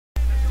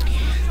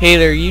Hey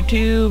there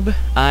YouTube,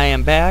 I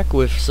am back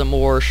with some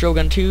more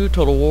Shogun 2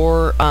 Total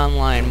War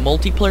online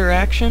multiplayer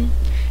action,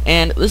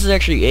 and this is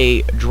actually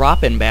a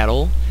drop-in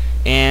battle,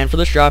 and for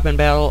this drop-in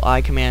battle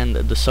I command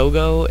the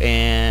Sogo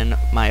and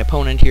my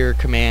opponent here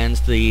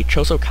commands the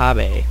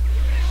Chosokabe.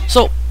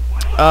 So,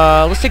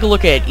 let's take a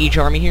look at each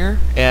army here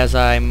as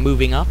I'm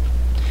moving up.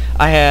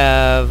 I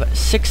have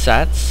 6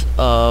 sets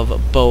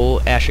of Bow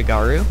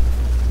Ashigaru,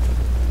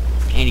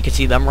 and you can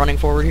see them running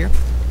forward here.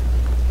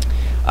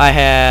 I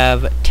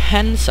have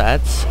 10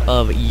 sets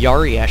of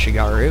Yari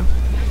Ashigaru,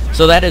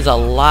 so that is a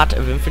lot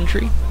of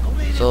infantry.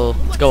 So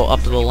let's go up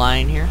to the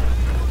line here.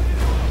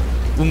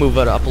 We'll move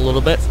it up a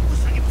little bit.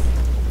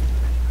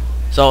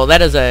 So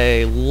that is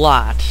a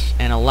lot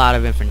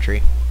of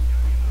infantry.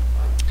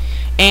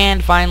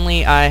 And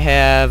finally I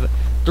have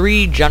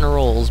 3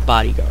 generals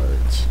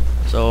bodyguards.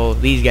 So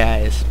these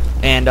guys,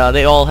 and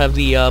they all have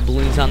the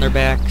balloons on their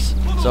backs,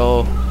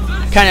 so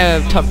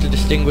kind of tough to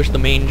distinguish the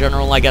main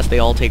general. I guess they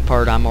all take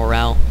part on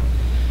morale.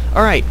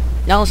 Alright,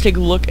 now let's take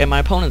a look at my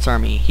opponent's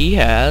army. He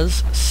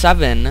has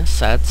 7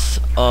 sets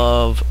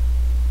of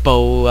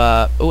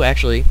bow, oh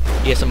actually,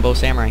 he has some bow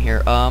samurai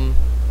here.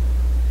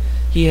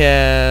 He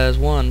has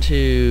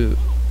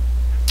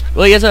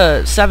he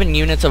has 7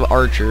 units of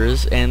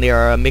archers, and they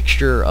are a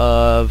mixture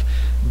of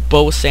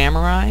bow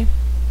samurai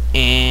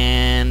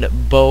and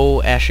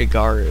bow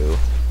ashigaru.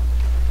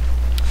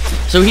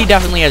 So he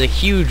definitely has a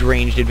huge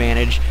ranged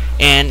advantage,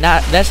 and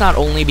that's not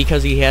only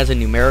because he has a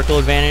numerical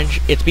advantage,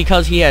 it's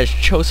because he has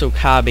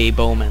Chosokabe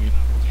bowmen.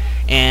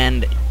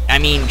 And I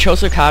mean,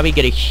 Chosokabe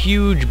get a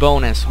huge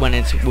bonus when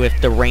it's with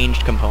the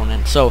ranged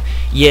component, so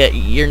yeah,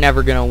 you're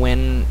never gonna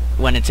win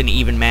when it's an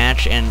even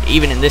match, and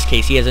even in this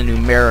case he has a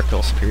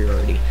numerical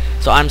superiority.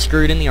 So I'm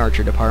screwed in the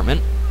archer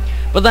department.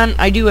 But then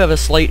I do have a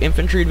slight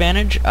infantry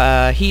advantage.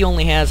 He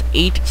only has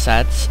 8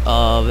 sets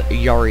of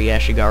Yari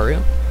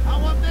Ashigaru.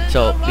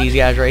 So these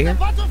guys right here.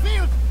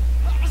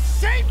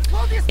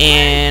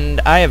 And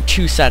I have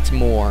 2 sets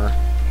more.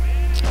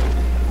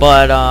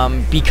 But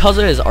because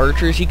of his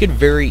archers, he could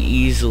very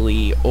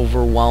easily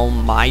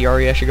overwhelm my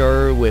Yari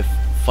Ashigaru with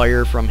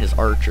fire from his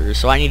archers.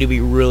 So I need to be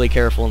really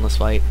careful in this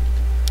fight.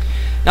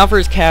 Now for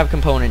his cav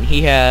component,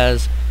 he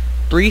has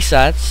 3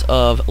 sets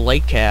of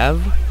light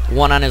cav,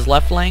 1 on his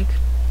left flank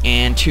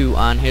and 2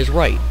 on his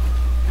right.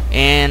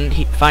 And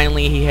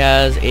finally he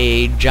has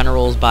a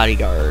general's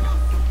bodyguard.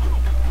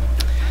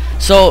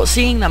 So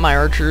seeing that my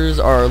archers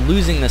are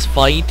losing this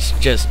fight,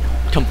 just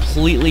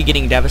completely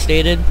getting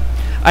devastated,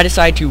 I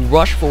decide to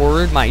rush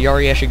forward my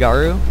Yari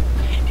Ashigaru,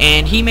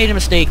 and he made a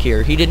mistake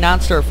here. He did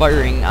not start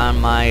firing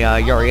on my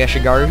Yari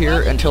Ashigaru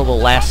here until the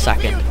last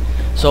second.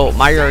 So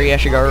my Yari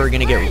Ashigaru are going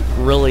to get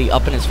really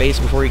up in his face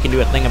before he can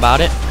do a thing about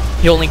it.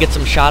 He only gets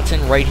some shots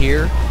in right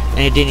here,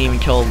 and it didn't even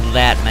kill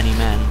that many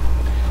men.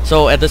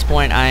 So at this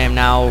point I am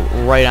now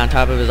right on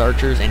top of his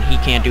archers, and he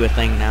can't do a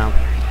thing now.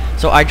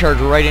 So I charge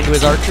right into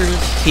his archers.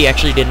 He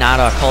actually did not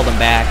call them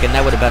back, and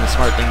that would have been a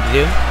smart thing to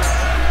do.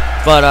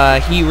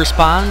 But he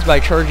responds by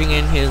charging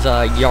in his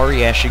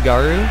Yari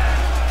Ashigaru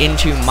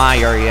into my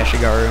Yari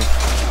Ashigaru.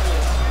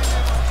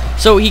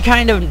 So he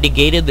kind of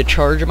negated the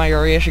charge of my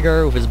Yari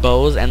Ashigaru with his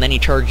bows, and then he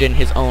charged in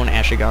his own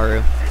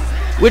Ashigaru.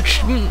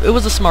 Which, it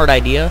was a smart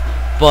idea,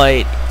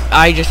 but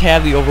I just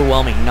have the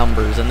overwhelming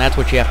numbers, and that's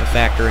what you have to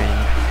factor in.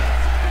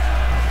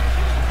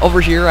 Over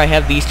here I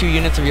have these 2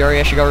 units of Yari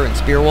Ashigaru and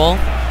Spear Wall.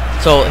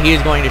 So he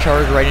is going to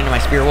charge right into my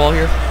spear wall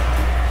here.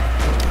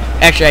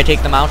 Actually, I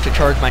take them out to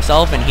charge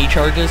myself, and he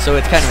charges, so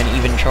it's kind of an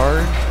even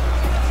charge.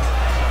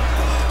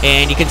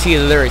 And you can see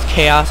that there is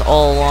chaos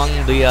all along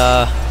the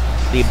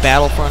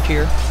battlefront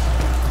here.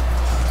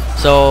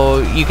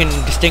 So you can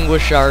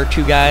distinguish our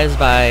 2 guys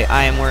by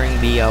I am wearing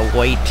the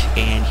white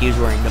and he's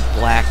wearing the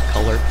black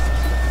color.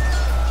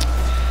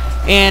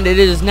 And it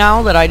is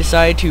now that I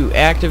decide to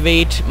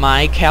activate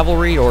my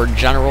cavalry or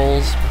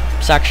generals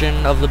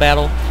section of the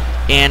battle.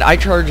 And I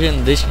charge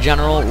in this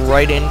general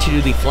right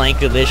into the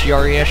flank of this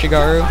Yari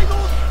Ashigaru.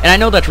 And I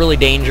know that's really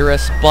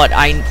dangerous, but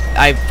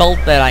I felt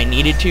that I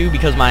needed to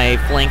because my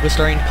flank was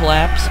starting to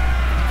collapse.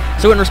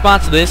 So in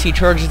response to this, he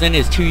charges in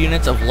his 2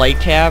 units of light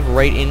cav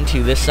right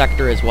into this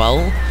sector as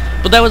well.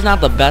 But that was not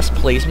the best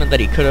placement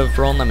that he could have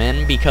thrown them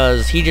in,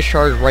 because he just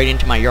charged right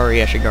into my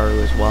Yari Ashigaru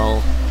as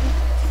well.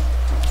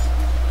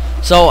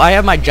 So I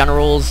have my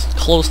generals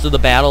close to the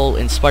battle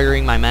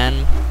inspiring my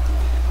men.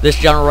 This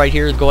general right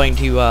here is going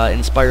to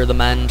inspire the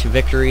men to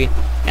victory,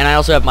 and I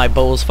also have my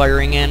bows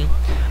firing in.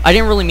 I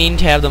didn't really mean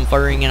to have them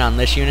firing in on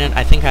this unit.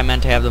 I think I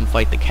meant to have them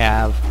fight the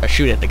cav,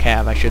 shoot at the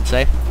cav, I should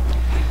say.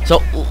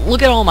 So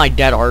look at all my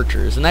dead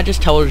archers, and that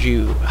just tells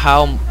you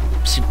how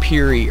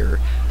superior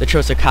the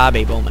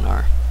Chosokabe bowmen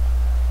are.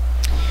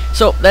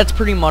 So that's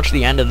pretty much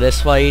the end of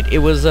this fight. It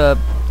was an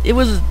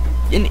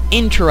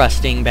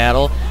interesting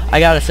battle,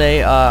 I gotta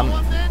say.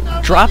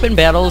 Drop-in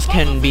battles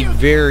can be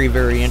very,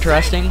 very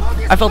interesting.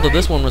 I felt that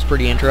this one was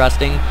pretty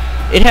interesting.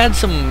 It had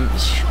some,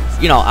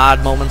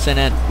 odd moments in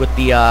it with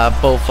the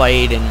bow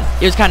fight, and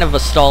it was kind of a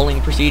stalling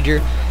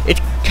procedure.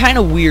 It's kind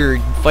of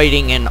weird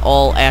fighting with an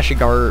all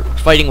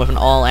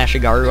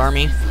Ashigaru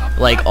army,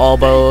 like all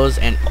bows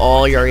and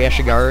all Yari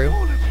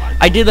Ashigaru.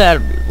 I did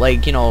that,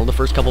 like, you know, the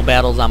first couple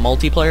battles on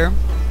multiplayer,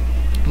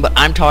 but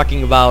I'm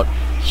talking about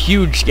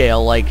huge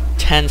scale, like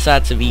 10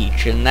 sets of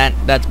each, and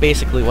that's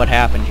basically what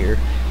happened here.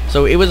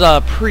 So it was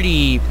a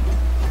pretty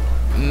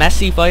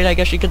messy fight, I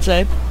guess you could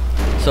say.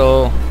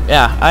 So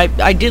yeah,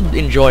 I did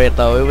enjoy it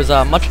though. It was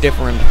much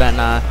different than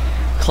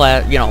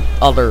you know,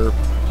 other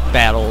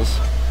battles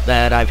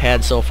that I've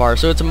had so far.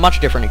 So it's a much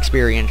different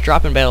experience.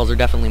 Drop-in battles are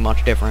definitely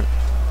much different.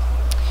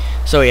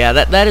 So yeah,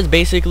 that is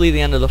basically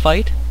the end of the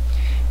fight.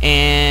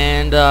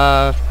 And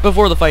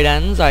before the fight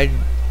ends, I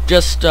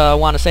just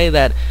want to say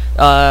that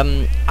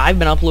I've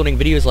been uploading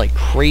videos like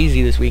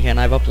crazy this weekend.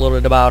 I've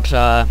uploaded about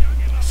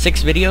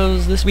 6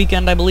 videos this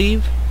weekend, I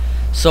believe.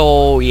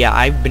 So yeah,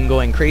 I've been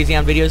going crazy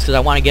on videos because I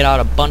want to get out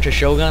a bunch of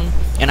Shogun,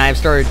 and I've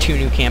started 2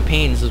 new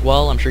campaigns as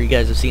well. I'm sure you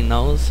guys have seen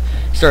those.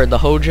 Started the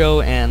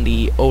Hojo and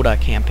the Oda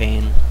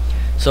campaign.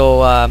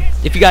 So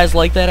if you guys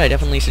like that, I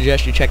definitely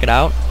suggest you check it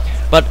out.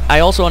 But I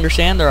also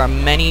understand there are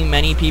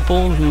many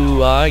people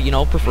who you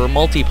know, prefer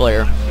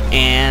multiplayer,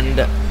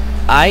 and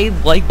I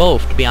like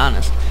both, to be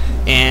honest.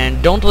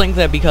 And don't think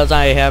that because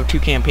I have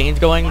 2 campaigns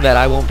going that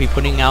I won't be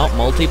putting out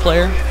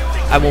multiplayer.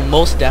 I will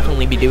most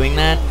definitely be doing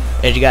that,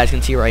 as you guys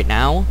can see right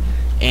now.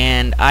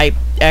 And I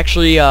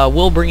actually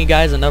will bring you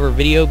guys another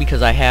video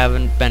because I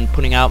haven't been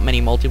putting out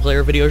many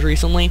multiplayer videos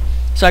recently.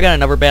 So I got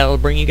another battle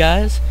to bring you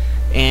guys,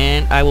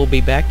 and I will be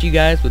back to you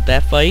guys with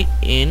that fight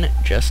in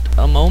just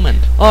a moment.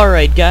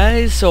 Alright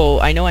guys, so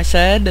I know I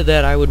said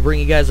that I would bring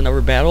you guys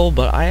another battle,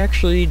 but I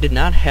actually did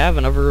not have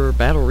another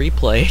battle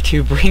replay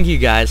to bring you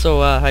guys.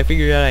 So I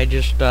figured I'd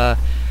just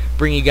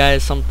bring you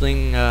guys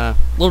something a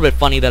little bit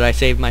funny that I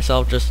saved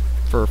myself just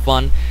for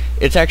fun.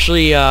 It's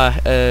actually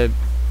a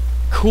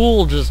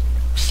cool just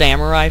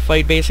samurai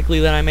fight basically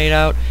that I made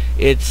out.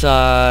 It's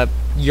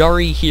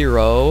Yari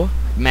Hero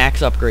max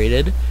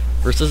upgraded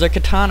versus a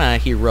Katana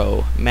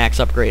Hero max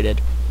upgraded,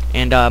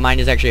 and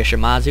mine is actually a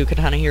Shimazu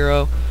Katana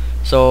Hero.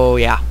 So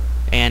yeah,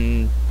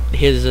 and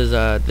his is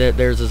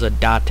theirs is a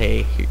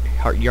Date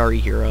Yari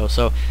Hero.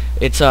 So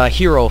it's a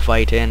hero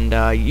fight, and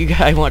you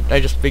guys I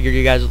just figured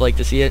you guys would like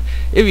to see it.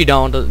 If you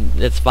don't,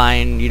 it's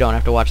fine. You don't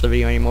have to watch the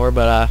video anymore.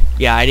 But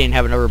yeah, I didn't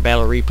have another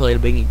battle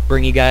replay to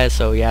bring you guys,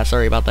 so yeah,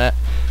 sorry about that.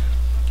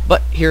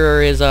 But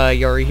here is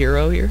Yari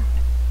Hero here,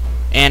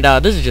 and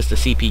this is just a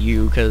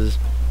CPU because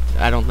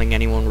I don't think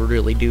anyone would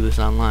really do this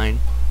online.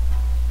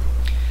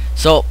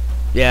 So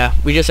yeah,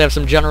 we just have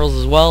some generals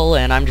as well,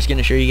 and I'm just going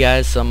to show you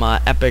guys some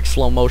epic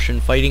slow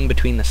motion fighting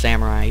between the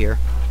samurai here.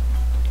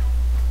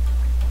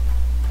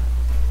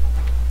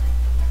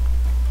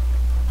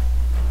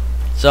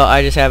 So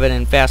I just have it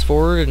in fast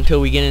forward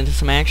until we get into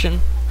some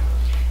action.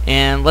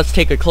 And let's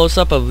take a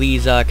close-up of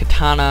these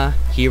Katana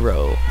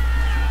Hero.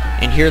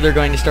 And here they're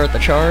going to start the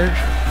charge.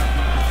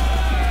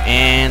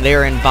 And they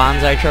are in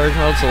bonsai charge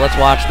mode, so let's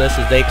watch this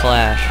as they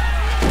clash.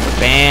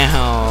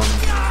 Bam!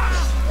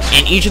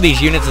 And each of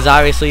these units is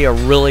obviously a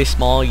really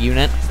small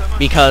unit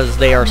because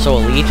they are so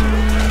elite.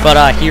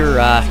 But here,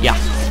 yeah,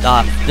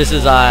 this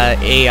is a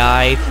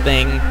AI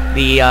thing.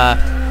 The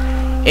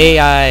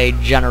AI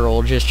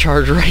general just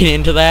charged right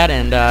into that,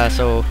 and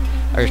so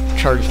I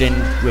charged in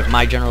with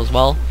my general as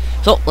well.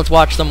 So let's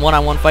watch some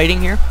one-on-one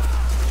fighting here.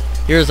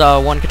 Here's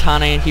one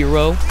Katana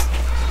Hero.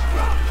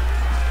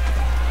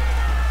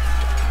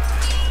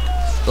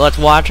 So let's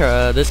watch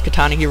this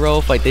Katana Hero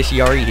fight this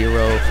Yari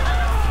Hero.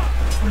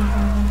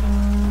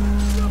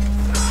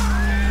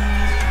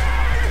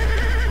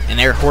 And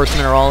their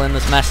horsemen are all in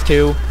this mess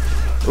too.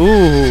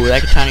 Ooh,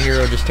 that Katana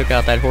Hero just took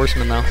out that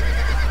horseman though.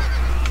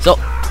 So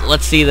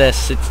let's see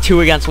this. It's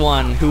 2 against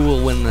 1. Who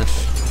will win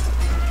this?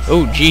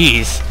 Oh,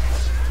 jeez.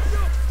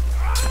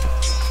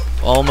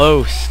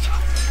 Almost.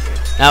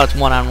 Now it's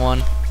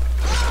 1-on-1.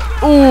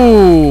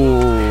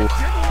 Ooh,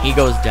 he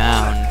goes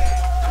down.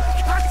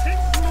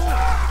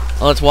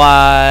 Let's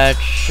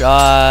watch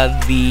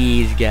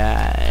these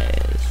guys.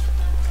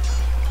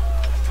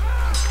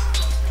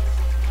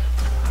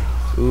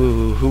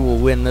 Ooh, who will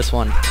win this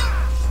one?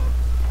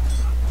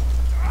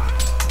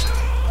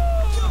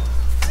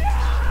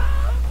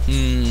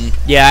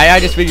 Yeah,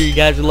 I just figured you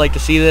guys would like to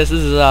see this.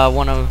 This is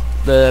one of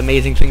the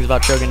amazing things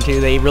about Shogun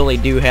 2. They really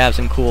do have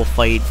some cool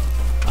fight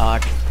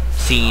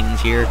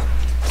scenes here.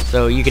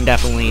 So you can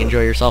definitely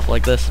enjoy yourself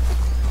like this.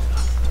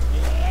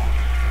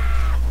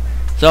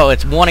 So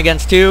it's 1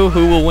 against 2.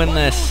 Who will win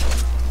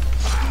this?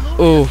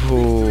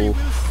 Ooh,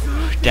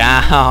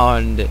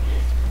 downed.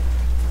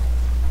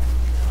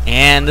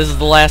 And this is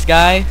the last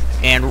guy,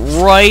 and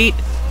right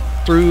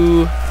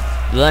through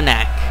the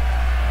neck.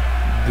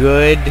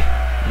 Good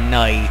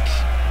night.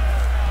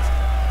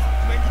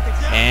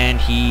 And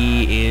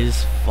he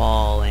is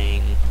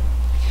falling.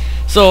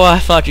 So I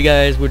thought you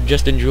guys would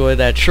just enjoy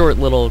that short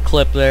little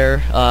clip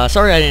there.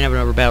 Sorry I didn't have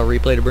another battle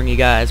replay to bring you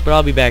guys, but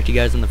I'll be back to you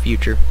guys in the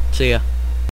future. See ya.